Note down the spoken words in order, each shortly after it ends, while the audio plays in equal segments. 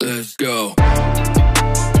Let's go.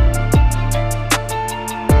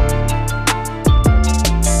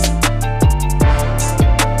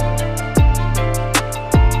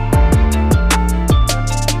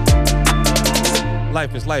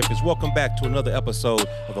 Life is life is. Welcome back to another episode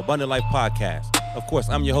of Abundant Life Podcast. Of course,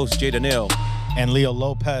 I'm your host, Jay Daniel. And Leo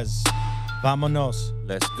Lopez. Vámonos.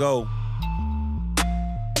 Let's go.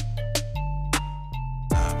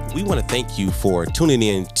 We want to thank you for tuning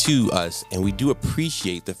in to us, and we do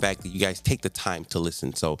appreciate the fact that you guys take the time to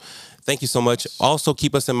listen. So thank you so much. Also,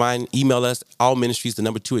 keep us in mind. Email us,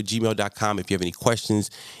 allministries2@gmail.com if you have any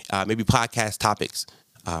questions, maybe podcast topics.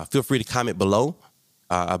 Feel free to comment below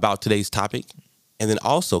about today's topic. And then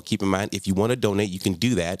also keep in mind, if you want to donate, you can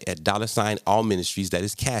do that at $allministries. That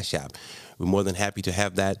is Cash App. We're more than happy to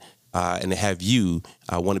have that and to have you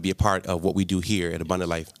want to be a part of what we do here at Abundant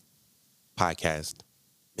Life Podcast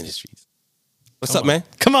Ministries. What's up, man?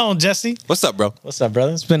 Come on, Jesse. What's up, bro? What's up,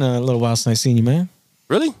 brother? It's been a little while since I seen you, man.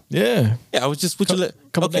 Really? Yeah. Yeah, I was just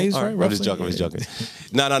couple days, right? I'm just joking.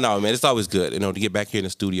 No, man. It's always good, to get back here in the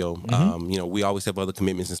studio. We always have other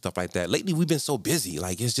commitments and stuff like that. Lately, we've been so busy.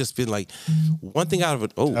 Like, it's just been like one thing out of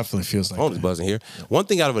it. Oh, definitely feels like phone is buzzing here. One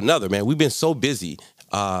thing out of another, man. We've been so busy.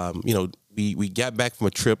 We got back from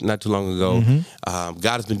a trip not too long ago. God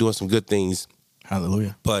has been doing some good things.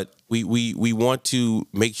 Hallelujah. But we want to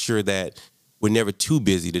make sure that we're never too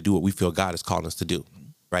busy to do what we feel God is calling us to do,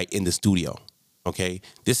 right, in the studio. Okay,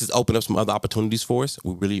 this has opened up some other opportunities for us.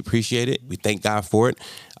 We really appreciate it. We thank God for it,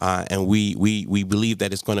 and we believe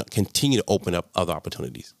that it's going to continue to open up other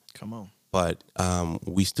opportunities. Come on, but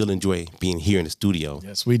we still enjoy being here in the studio.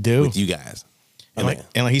 Yes, we do with you guys. And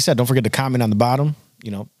like he said, don't forget to comment on the bottom.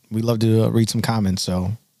 We love to read some comments,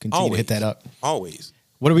 so continue to hit that up. Always.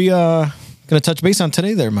 What are we going to touch base on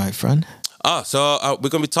today, there, my friend? So we're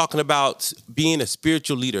going to be talking about being a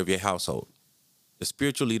spiritual leader of your household. The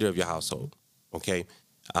spiritual leader of your household. Okay.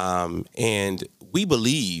 And we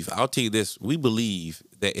believe, I'll tell you this, we believe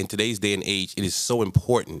that in today's day and age, it is so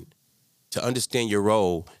important to understand your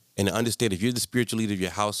role and to understand, if you're the spiritual leader of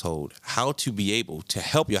your household, how to be able to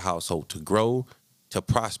help your household to grow, to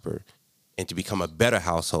prosper, and to become a better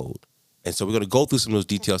household. And so we're going to go through some of those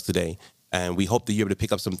details today, and we hope that you're able to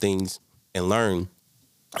pick up some things and learn.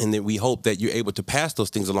 And then we hope that you're able to pass those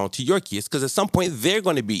things along to your kids, because at some point they're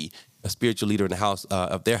going to be a spiritual leader in the house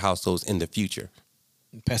of their households in the future.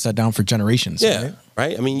 Pass that down for generations. Yeah,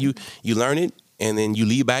 right? I mean, you learn it, and then you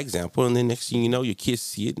lead by example, and then next thing you know, your kids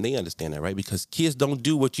see it, and they understand that, right? Because kids don't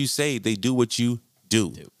do what you say, they do what you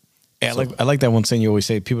do. Yeah, I like that one saying you always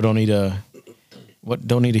say, people don't need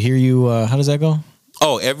to hear you. How does that go?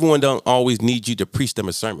 Oh, everyone don't always need you to preach them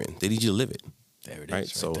a sermon. They need you to live it. There it is, right? right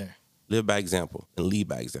So there. Live by example and lead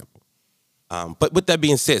by example. But with that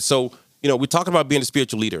being said, so, we're talking about being a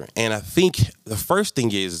spiritual leader. And I think the first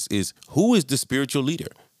thing is who is the spiritual leader?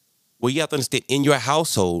 Well, you have to understand, in your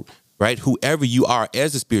household, right, whoever you are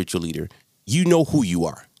as a spiritual leader, you know who you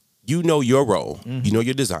are. You know your role. Mm-hmm. You know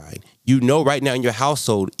your design. You know right now in your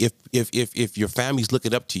household if your family's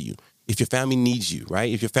looking up to you, if your family needs you,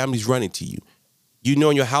 right, if your family's running to you. You know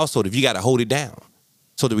in your household if you got to hold it down.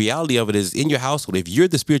 So the reality of it is, in your household, if you're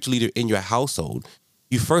the spiritual leader in your household,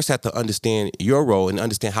 you first have to understand your role and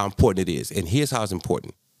understand how important it is. And here's how it's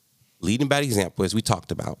important. Leading by example, as we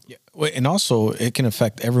talked about. Yeah. And also, it can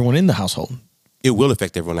affect everyone in the household. It will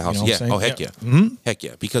affect everyone in the household. You know Oh, heck yeah. Mm-hmm. Heck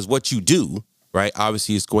yeah. Because what you do, right,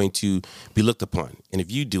 obviously is going to be looked upon. And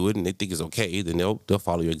if you do it and they think it's okay, then they'll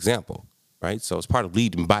follow your example, right? So it's part of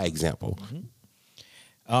leading by example.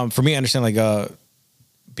 Mm-hmm. For me, I understand,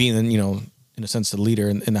 being, in a sense, the leader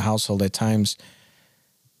in the household at times.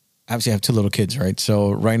 Obviously, I have two little kids, right?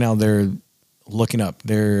 So right now they're looking up.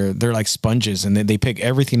 They're like sponges, and they pick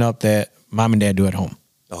everything up that mom and dad do at home.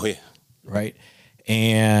 Oh, yeah. Right?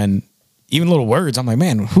 And even little words, I'm like,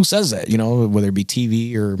 man, who says that? Whether it be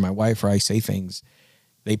TV or my wife or I say things,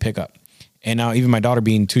 they pick up. And now even my daughter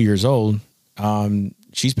being 2 years old,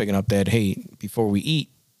 she's picking up that, hey, before we eat,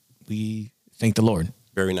 we thank the Lord.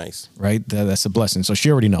 Very nice. Right? That's a blessing. So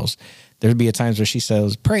she already knows. There'd be times where she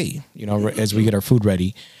says, pray, as we get our food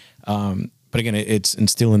ready. But again, it's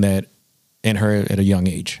instilling that in her at a young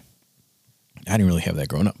age. I didn't really have that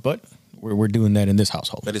growing up, but we're doing that in this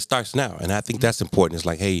household. But it starts now. And I think that's important. It's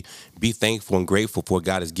like, hey, be thankful and grateful for what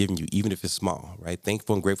God has given you, even if it's small, right?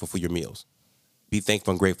 Thankful and grateful for your meals. Be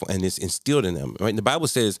thankful and grateful. And it's instilled in them, right? And the Bible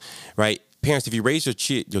says, right, parents, if you raise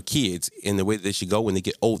your kids in the way that they should go, when they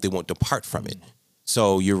get old, they won't depart from it.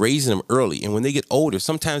 So you're raising them early. And when they get older,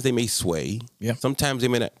 sometimes they may sway. Yeah. Sometimes they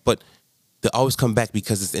may not. But they always come back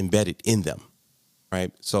because it's embedded in them,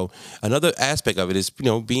 right? So another aspect of it is,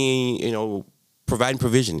 being, providing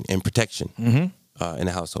provision and protection. Mm-hmm. in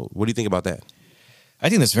the household. What do you think about that? I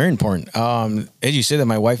think that's very important. As you say that,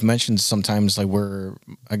 my wife mentions sometimes like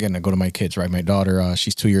I go to my kids, right? My daughter,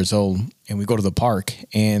 she's 2 years old, and we go to the park,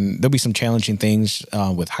 and there'll be some challenging things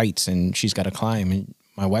with heights, and she's got to climb. And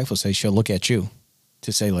my wife will say, she'll look at you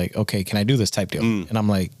to say like, okay, can I do this type deal? And I'm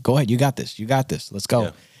like, go ahead, you got this, let's go.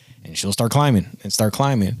 Yeah. And she'll start climbing.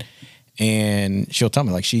 And she'll tell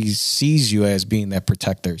me like she sees you as being that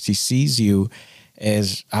protector. She sees you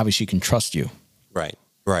as obviously she can trust you. Right.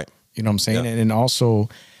 You know what I'm saying? Yeah. And also,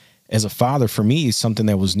 as a father, for me, something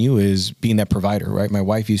that was new is being that provider, right? My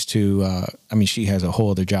wife used to, she has a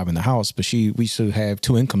whole other job in the house, but we used to have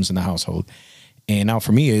 2 incomes in the household. And now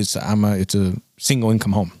for me, it's a single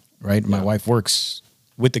income home, right? Yeah. My wife works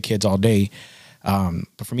with the kids all day.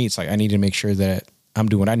 But for me, it's like I need to make sure that I'm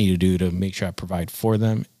doing what I need to do to make sure I provide for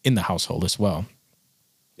them in the household as well.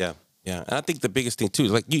 Yeah. Yeah. And I think the biggest thing too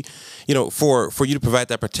is like for you to provide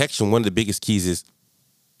that protection, one of the biggest keys is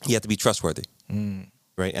you have to be trustworthy.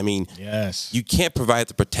 Right? I mean, yes. You can't provide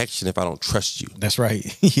the protection if I don't trust you. That's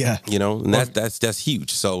right. Yeah. And that's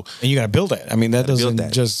huge. So, and you got to build that. I mean, that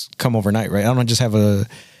doesn't just come overnight, right? I don't just have a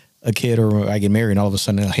kid or I get married and all of a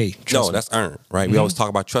sudden, hey, trust me. That's earned, right? We always talk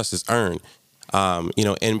about trust is earned.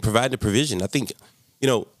 And providing the provision. I think,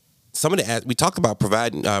 some of we talk about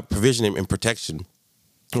providing provision and protection,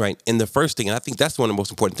 right? And the first thing, and I think that's one of the most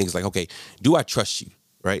important things, like, okay, do I trust you,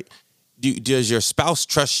 right? Does your spouse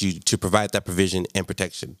trust you to provide that provision and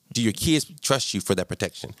protection? Do your kids trust you for that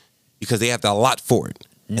protection? Because they have to allot for it,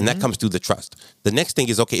 and that comes through the trust. The next thing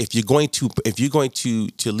is, okay, if you're going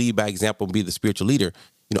to lead by example and be the spiritual leader,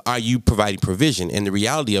 are you providing provision? And the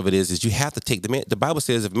reality of it is you have to take the Bible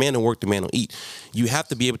says if a man don't work, the man don't eat. You have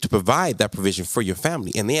to be able to provide that provision for your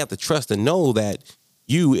family, and they have to trust and know that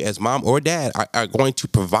you as mom or dad are going to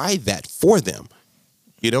provide that for them.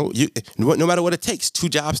 No matter what it takes, 2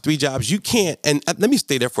 jobs, 3 jobs, you can't. And let me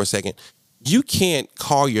stay there for a second. You can't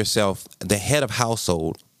call yourself the head of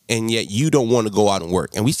household, and yet you don't want to go out and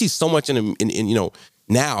work. And we see so much in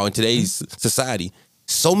now in today's society,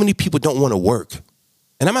 so many people don't want to work.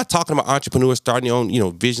 And I'm not talking about entrepreneurs starting their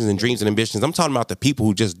own, visions and dreams and ambitions. I'm talking about the people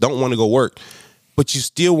who just don't want to go work, but you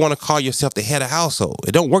still want to call yourself the head of household.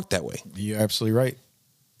 It don't work that way. You're absolutely right.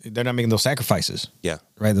 They're not making those sacrifices. Yeah.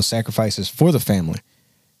 Right. Those sacrifices for the family.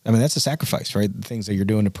 I mean, that's a sacrifice, right? The things that you're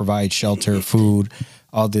doing to provide shelter, food,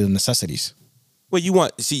 all the necessities. Well,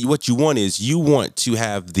 what you want is you want to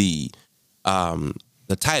have the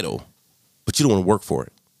title, but you don't want to work for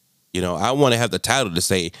it. I want to have the title to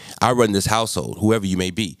say, I run this household, whoever you may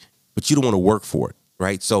be, but you don't want to work for it,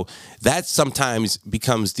 right? So that sometimes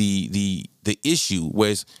becomes the issue,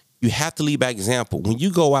 whereas you have to lead by example. When you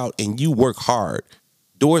go out and you work hard,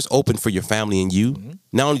 doors open for your family and you,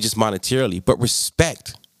 not only just monetarily, but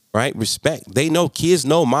respect. Right? Respect. Kids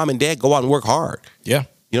know mom and dad go out and work hard. Yeah.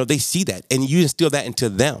 They see that, and you instill that into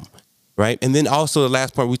them. Right. And then also the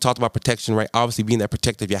last point, we talked about protection, right? Obviously being that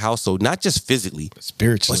protector of your household, not just physically, but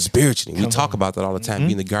spiritually. We talk about that all the time,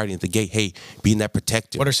 being the guardian at the gate. Hey, being that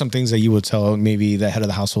protector. What are some things that you would tell maybe the head of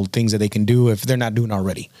the household, things that they can do if they're not doing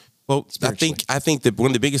already? Well, I think that one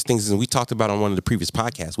of the biggest things is, and we talked about on one of the previous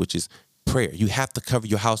podcasts, which is prayer. You have to cover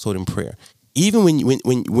your household in prayer. Even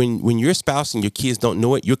when your spouse and your kids don't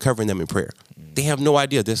know it, you're covering them in prayer. They have no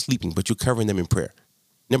idea they're sleeping, but you're covering them in prayer.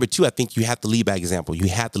 Number 2, I think you have to lead by example.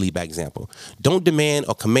 Don't demand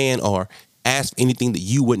or command or ask anything that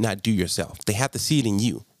you would not do yourself. They have to see it in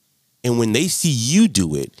you. And when they see you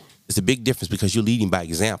do it, it's a big difference because you're leading by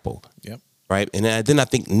example. Yep. Right? And then I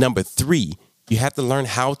think number 3, you have to learn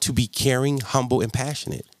how to be caring, humble, and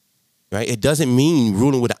passionate. Right? It doesn't mean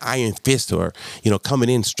ruling with an iron fist or, coming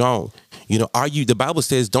in strong. The Bible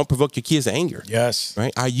says don't provoke your kids to anger. Yes.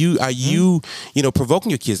 Right? Are you provoking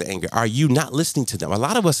your kids to anger? Are you not listening to them? A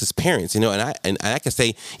lot of us as parents, and I can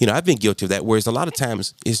say, I've been guilty of that, whereas a lot of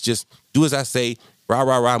times it's just do as I say, rah,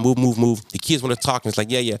 rah, rah, move, move, move. The kids want to talk, and it's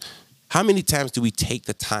like, yeah. How many times do we take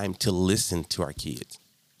the time to listen to our kids?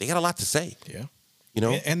 They got a lot to say. Yeah.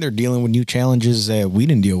 And they're dealing with new challenges that we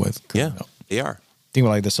didn't deal with. Yeah, they are. Think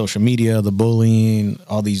about like the social media, the bullying,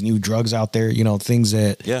 all these new drugs out there, things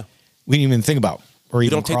that we didn't even think about. Or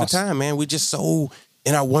even take the time, man. We're just so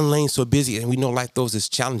in our one lane, so busy, and we know life throws us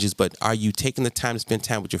challenges, but are you taking the time to spend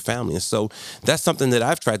time with your family? And so that's something that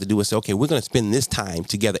I've tried to do is say, okay, we're going to spend this time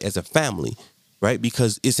together as a family, right?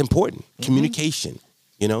 Because it's important. Communication.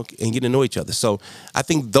 And getting to know each other. So I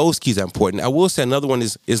think those keys are important. I will say another one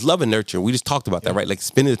is love and nurture. We just talked about that, right? Like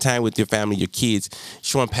spending the time with your family, your kids,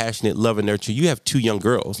 showing passionate love and nurture. You have 2 young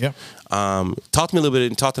girls. Yeah. Talk to them a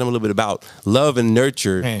little bit about love and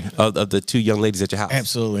nurture of the 2 young ladies at your house.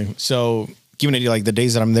 Absolutely. So Giving it like the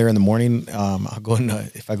days that I'm there in the morning, I'll go in,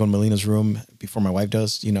 if I go in Melina's room before my wife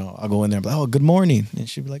does, you know, I'll go in there and be like, oh, good morning. And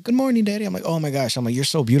she'll be like, good morning, Daddy. I'm like, oh my gosh. I'm like, you're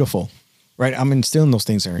so beautiful. Right. I'm instilling those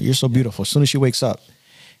things in her. You're so beautiful. As soon as she wakes up.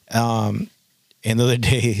 And the other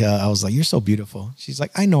day, I was like, you're so beautiful. She's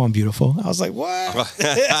like, I know I'm beautiful. I was like, what?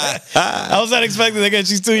 I was not expecting that. Again,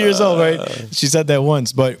 she's 2 years old, right? She said that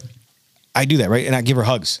once, but I do that, right? And I give her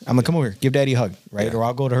hugs. I'm like, come over here, give Daddy a hug, right? Yeah. Or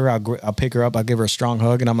I'll go to her, I'll pick her up, I'll give her a strong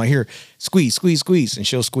hug, and I'm like, here, squeeze, squeeze, squeeze. And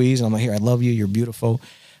she'll squeeze, and I'm like, here, I love you, you're beautiful.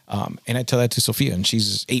 And I tell that to Sophia, and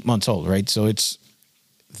she's 8 months old, right? So it's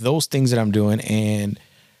those things that I'm doing. And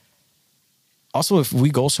also, if we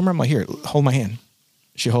go somewhere, I'm like, here, hold my hand.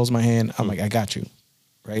 She holds my hand. I'm like, I got you,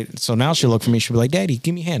 right? So now she'll look for me. She'll be like, Daddy,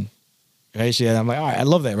 give me a hand, right? I'm like, all right, I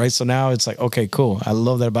love that, right? So now it's like, okay, cool. I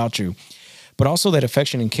love that about you. But also that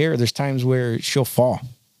affection and care, there's times where she'll fall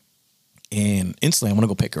and instantly I want to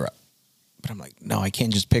go pick her up. But I'm like, no, I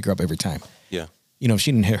can't just pick her up every time. Yeah. You know, if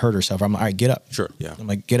she didn't hurt herself, I'm like, all right, get up. Sure, yeah. I'm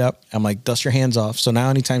like, get up. I'm like, dust your hands off. So now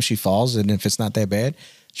anytime she falls, and if it's not that bad,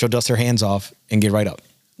 she'll dust her hands off and get right up,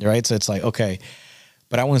 right? So it's like, okay.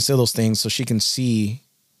 But I want to instill those things so she can see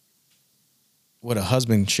what a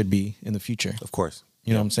husband should be in the future. Of course.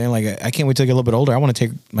 You know what I'm saying? Like, I can't wait to get a little bit older. I want to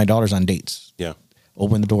take my daughters on dates. Yeah.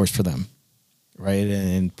 Open the doors for them, right?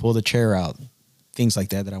 And pull the chair out. Things like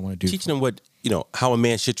that I want to do. Teaching them what, you know, how a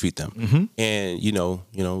man should treat them. Mm-hmm. And, you know.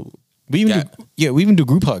 We even do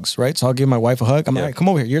group hugs, right? So I'll give my wife a hug. I'm like, all right, come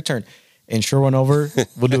over here, your turn. And she'll run over.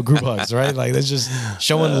 We'll do group hugs, right? Like, that's just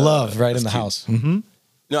showing love right in the house. Mm-hmm.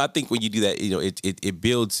 No, I think when you do that, you know, it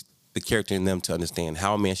builds the character in them to understand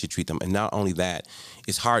how a man should treat them. And not only that,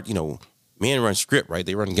 it's hard, you know, men run script, right?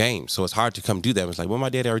 They run games. So it's hard to come do that. It's like, well, my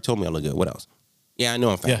daddy already told me I look good. What else? Yeah, I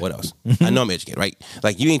know I'm fat. Yeah. What else? I know I'm educated, right?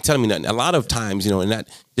 Like, you ain't telling me nothing. A lot of times, you know, and not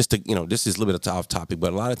just to, you know, this is a little bit off topic,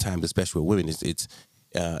 but a lot of times, especially with women, it's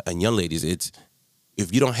and young ladies, it's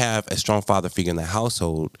if you don't have a strong father figure in the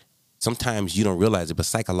household, sometimes you don't realize it, but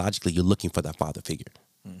psychologically you're looking for that father figure.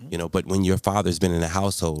 Mm-hmm. You know, but when your father's been in the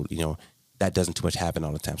household, you know, that doesn't too much happen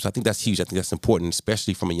all the time. So I think that's huge. I think that's important,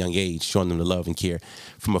 especially from a young age, showing them the love and care.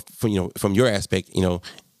 From your aspect, you know,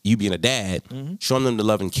 you being a dad, mm-hmm. showing them the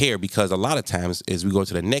love and care, because a lot of times, as we go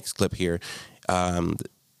to the next clip here,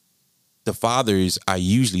 the fathers are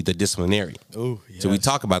usually the disciplinary. Oh, yes. So we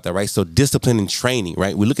talk about that, right? So discipline and training,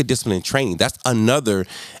 right? We look at discipline and training. That's another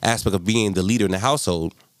aspect of being the leader in the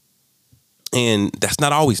household. And that's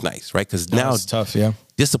not always nice, right? Because now it's tough, yeah.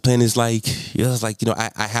 Discipline is like, you know,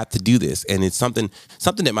 I have to do this. And it's something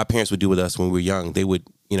that my parents would do with us when we were young. They would,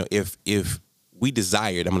 you know, if we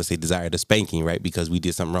desired, I'm going to say desired a spanking, right? Because we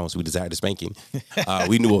did something wrong, so we desired a spanking.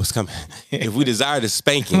 We knew what was coming. If we desired a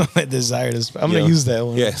spanking. I'm going to use that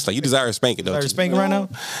one. Yeah, it's like you desire a spanking, don't you? Desire a spanking right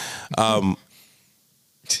now?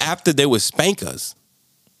 After they would spank us,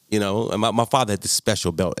 you know, and my father had this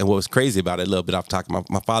special belt. And what was crazy about it, a little bit off topic,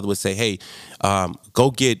 my father would say, hey,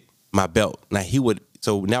 go get my belt.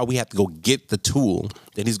 So now we have to go get the tool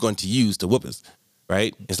that he's going to use to whoop us,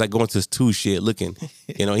 right? It's like going to his tool shed looking.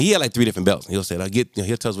 You know, he had like 3 different belts. He'll say,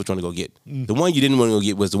 he'll tell us which one to go get. The one you didn't want to go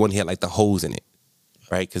get was the one that had like the holes in it,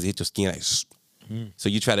 right? Because it hit your skin like... So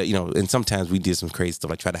you try to, you know, and sometimes we did some crazy stuff,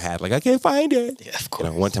 like try to hide, like, I can't find it. Yeah, of course.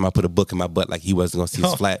 You know, one time I put a book in my butt, like he wasn't going to see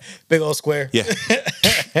his flat. Big old square. Yeah.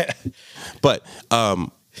 But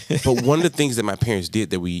one of the things that my parents did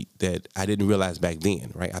that I didn't realize back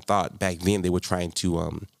then, right? I thought back then they were trying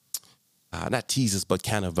to, not tease us, but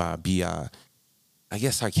kind of be, I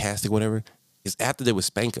guess, sarcastic, whatever. Is after they would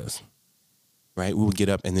spank us, right? We would get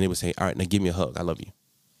up and then they would say, all right, now give me a hug. I love you.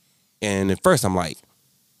 And at first I'm like,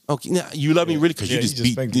 okay, now you love me really? Because you just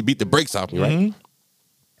beat the brakes off me, right?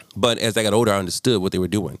 Mm-hmm. But as I got older, I understood what they were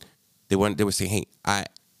doing. They were saying, hey,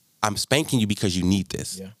 I'm spanking you because you need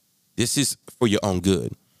this. Yeah. This is for your own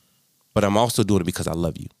good. But I'm also doing it because I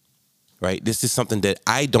love you, right? This is something that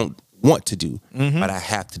I don't want to do, mm-hmm. but I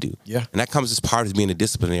have to do. Yeah. And that comes as part of being a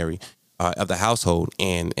disciplinary of the household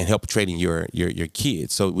and help training your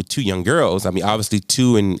kids. So with 2 young girls, I mean, obviously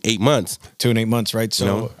 2 and 8 months. 2 and 8 months, right? So,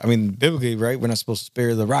 you know? I mean, biblically, right, we're not supposed to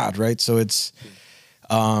spare the rod, right? So it's,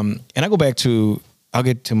 and I go back to, I'll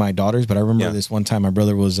get to my daughters, but I remember this one time my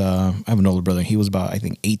brother was, I have an older brother. He was about, I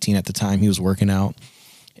think, 18 at the time. He was working out.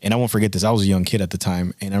 And I won't forget this. I was a young kid at the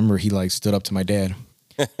time. And I remember he like stood up to my dad,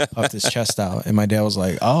 puffed his chest out. And my dad was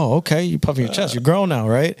like, oh, okay, you're puffing your chest. You're grown now,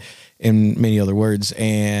 right? In many other words.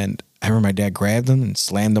 And I remember my dad grabbed him and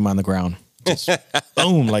slammed him on the ground. Just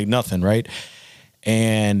boom, like nothing, right?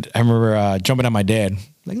 And I remember jumping on my dad.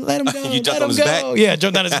 Like, let him go. You jumped on his back? Yeah,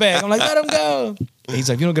 jumped on his back. I'm like, let him go. And he's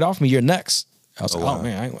like, if you don't get off me, you're next. I was like, wow. Oh,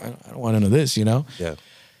 man, I don't want none of this, you know? Yeah.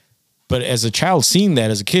 But as a child seeing that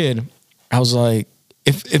as a kid, I was like,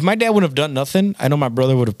 if my dad wouldn't have done nothing, I know my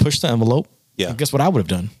brother would have pushed the envelope. Yeah. And guess what I would have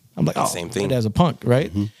done? I'm like, Same thing. My dad's a punk,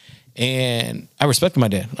 right? And I respected my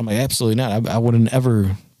dad. I'm like, absolutely not. I wouldn't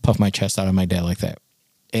ever puff my chest out on my dad like that.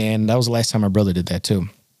 And that was the last time my brother did that too.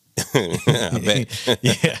 I bet.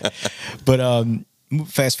 Yeah. But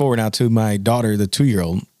fast forward now to my daughter, the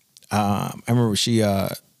 2-year-old. I remember she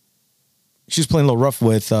was playing a little rough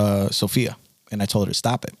with Sophia, and I told her to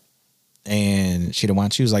stop it. And she didn't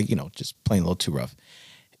want. She was like, just playing a little too rough.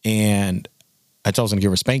 And I told her I was gonna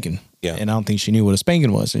give her a spanking. Yeah. And I don't think she knew what a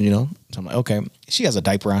spanking was. And so I'm like, okay. She has a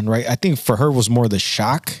diaper on, right? I think for her was more the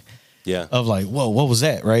shock Yeah. of like, whoa, what was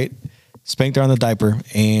that, right? Spanked her on the diaper,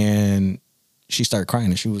 and she started crying,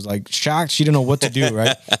 and she was like shocked. She didn't know what to do,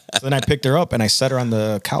 right? So then I picked her up and I set her on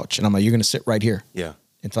the couch, and I'm like, you're gonna sit right here Yeah.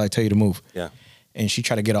 until I tell you to move. Yeah. And she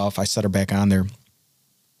tried to get off. I set her back on there.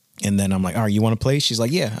 And then I'm like, all right, you want to play? She's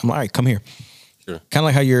like, yeah. I'm like, all right, come here. Sure. Kind of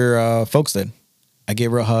like how your folks did. I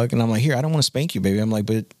gave her a hug, and I'm like, here, I don't want to spank you, baby. I'm like,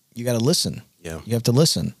 but you got to listen. Yeah. You have to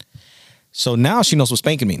listen. So now she knows what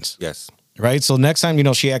spanking means. Yes. Right? So next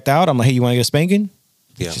time, she act out, I'm like, hey, you want to get a spanking?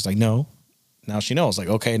 Yeah. She's like, no. Now she knows. Like,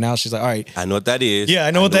 okay, now she's like, all right. I know what that is. Yeah,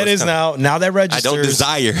 I know what that is now. Now that I registers. don't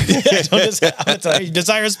desire. I don't desire. I'm gonna tell you,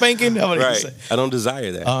 desire spanking? Right. I don't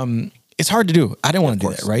desire that. It's hard to do. I didn't want to do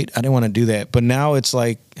course. that, right? I didn't want to do that. But now it's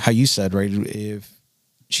like how you said, right? If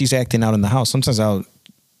she's acting out in the house, sometimes I'll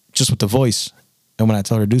just with the voice, and when I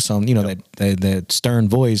tell her to do something, that stern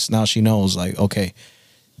voice, now she knows, like, okay,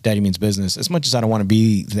 daddy means business. As much as I don't want to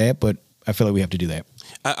be that, but I feel like we have to do that.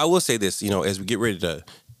 I will say this, as we get ready to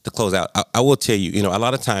close out, I will tell you, a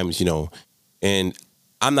lot of times, and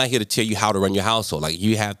I'm not here to tell you how to run your household. Like,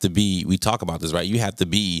 you have to be, we talk about this, right? You have to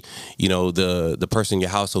be, the person in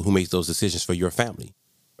your household who makes those decisions for your family,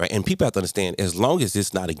 right? And people have to understand, as long as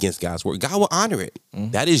it's not against God's word, God will honor it.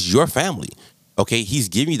 Mm-hmm. That is your family, okay? He's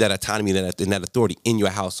giving you that autonomy and that authority in your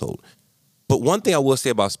household. But one thing I will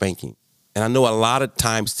say about spanking, and I know a lot of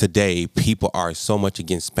times today, people are so much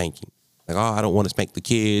against spanking. Like, oh, I don't want to spank the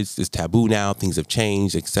kids. It's taboo now. Things have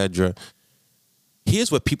changed, etc.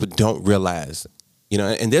 Here's what people don't realize.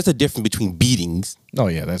 And there's a difference between beatings Oh,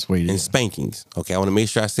 yeah, that's way and spankings. Okay, I want to make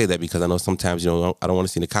sure I say that because I know sometimes, I don't want to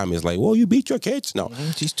see in the comments like, well, you beat your kids. No.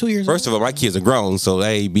 She's 2 years First of all, my kids are grown, so I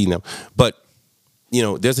ain't beating them. But,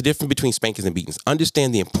 there's a difference between spankings and beatings.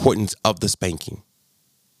 Understand the importance of the spanking.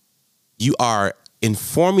 You are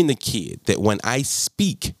informing the kid that when I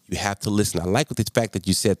speak, you have to listen. I like the fact that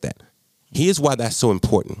you said that. Here's why that's so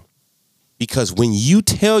important. Because when you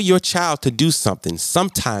tell your child to do something,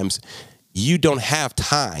 sometimes you don't have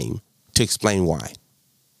time to explain why.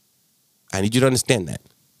 I need you to understand that.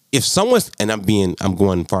 If someone's, and I'm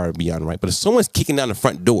going far beyond, right? But if someone's kicking down the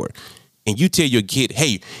front door and you tell your kid,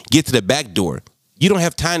 hey, get to the back door, you don't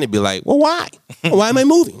have time to be like, well, why? Why am I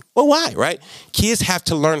moving? Well, why, right? Kids have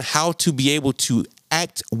to learn how to be able to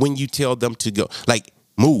act when you tell them to go, like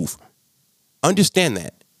move. Understand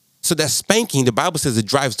that. So that spanking, the Bible says it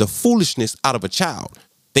drives the foolishness out of a child.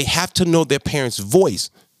 They have to know their parents'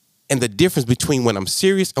 voice and the difference between when I'm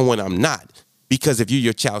serious and when I'm not. Because if you're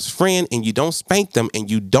your child's friend and you don't spank them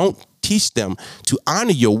and you don't teach them to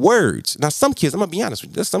honor your words. Now, some kids, I'm going to be honest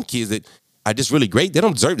with you, there's some kids that are just really great. They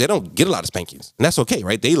don't get a lot of spankings. And that's okay,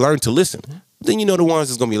 right? They learn to listen. Then the ones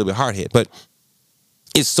that's going to be a little bit hard-hit. But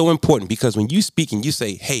it's so important because when you speak and you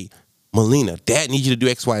say, hey, Melina, Dad needs you to do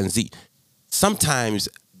X, Y, and Z. Sometimes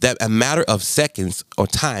that a matter of seconds or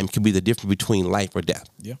time can be the difference between life or death.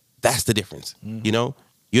 Yeah. That's the difference. Mm-hmm.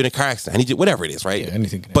 You're in a car accident. I need you, whatever it is, right? Yeah,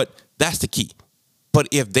 anything. But that's the key. But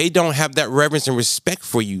if they don't have that reverence and respect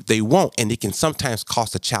for you, they won't. And it can sometimes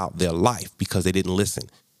cost a child their life because they didn't listen.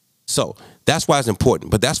 So that's why it's important.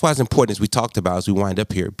 But that's why it's important, as we talked about, as we wind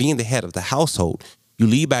up here, being the head of the household. You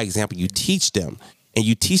lead by example. You teach them. And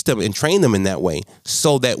you teach them and train them in that way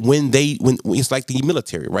so that when it's like the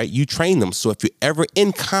military, right? You train them. So if you're ever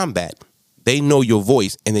in combat, they know your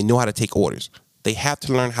voice and they know how to take orders. They have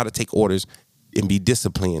to learn how to take orders and be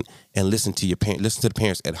disciplined and listen to the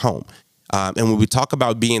parents at home. And when we talk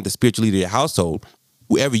about being the spiritual leader of your household,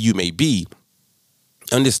 whoever you may be,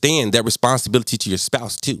 understand that responsibility to your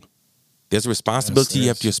spouse too. There's a responsibility you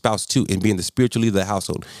have to your spouse too in being the spiritual leader of the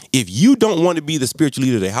household. If you don't want to be the spiritual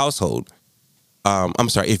leader of the household,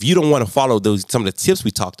 if you don't want to follow some of the tips we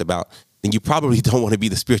talked about, then you probably don't want to be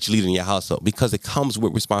the spiritual leader in your household because it comes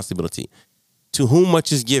with responsibility. To whom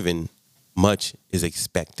much is given, much is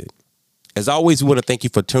expected. As always, we want to thank you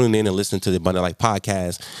for tuning in and listening to the Abundant Life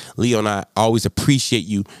Podcast. Leo and I always appreciate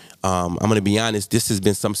you. I'm going to be honest, this has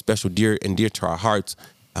been something special, dear to our hearts.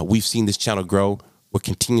 We've seen this channel grow. We're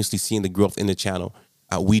continuously seeing the growth in the channel.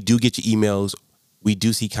 We do get your emails. We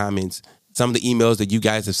do see comments. Some of the emails that you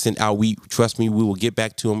guys have sent out, trust me, we will get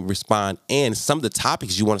back to them, respond. And some of the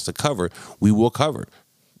topics you want us to cover, we will cover.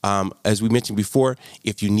 As we mentioned before,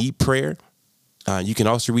 if you need prayer, you can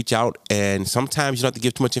also reach out. And sometimes you don't have to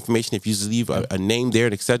give too much information. If you just leave a name there,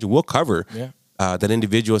 et cetera, we'll cover that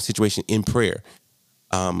individual situation in prayer.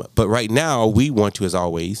 But right now, we want to, as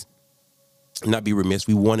always, not be remiss.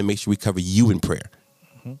 We want to make sure we cover you in prayer.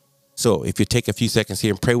 So if you take a few seconds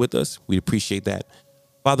here and pray with us, we'd appreciate that.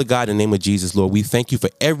 Father God, in the name of Jesus, Lord, we thank you for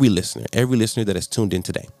every listener that has tuned in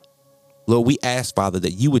today. Lord, we ask, Father,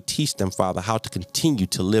 that you would teach them, Father, how to continue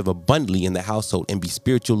to live abundantly in the household and be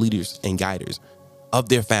spiritual leaders and guiders of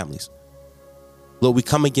their families. Lord, we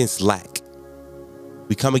come against lack.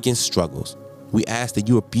 We come against struggles. We ask that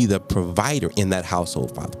you would be the provider in that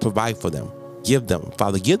household, Father. Provide for them. Give them,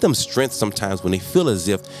 Father, give them strength sometimes when they feel as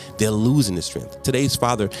if they're losing the strength. Today's,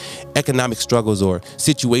 Father, economic struggles or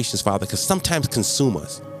situations, Father, can sometimes consume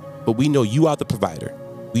us. But we know you are the provider.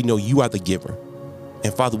 We know you are the giver.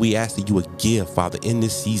 And, Father, we ask that you would give, Father, in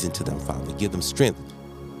this season to them, Father. Give them strength,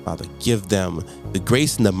 Father. Give them the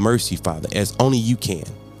grace and the mercy, Father, as only you can.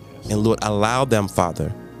 And, Lord, allow them,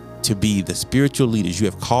 Father, to be the spiritual leaders you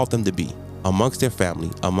have called them to be amongst their family,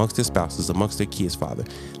 amongst their spouses, amongst their kids, Father.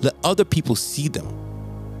 Let other people see them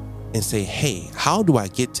and say, hey, how do I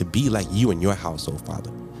get to be like you in your household, Father?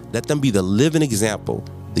 Let them be the living example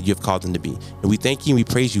that you have called them to be. And we thank you and we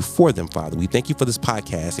praise you for them, Father. We thank you for this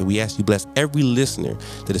podcast, and we ask you bless every listener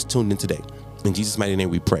that is tuned in today. In Jesus' mighty name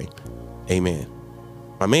we pray. Amen.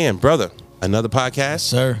 My man, brother, another podcast. Yes,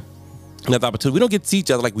 sir. Another opportunity. We don't get to see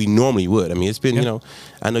each other like we normally would. I mean, it's been,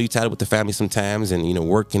 I know you're tired with the family sometimes and,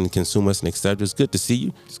 work can consume us and et cetera. It's good to see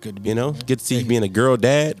you. It's good to be, good to see you being a girl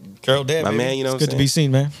dad. Girl dad, my baby. man, it's good to be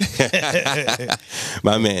seen, man.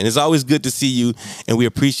 My man, it's always good to see you, and we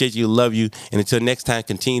appreciate you, love you. And until next time,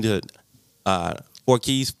 continue to 4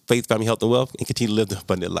 keys, faith, family, health, and wealth, and continue to live the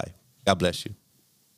abundant life. God bless you.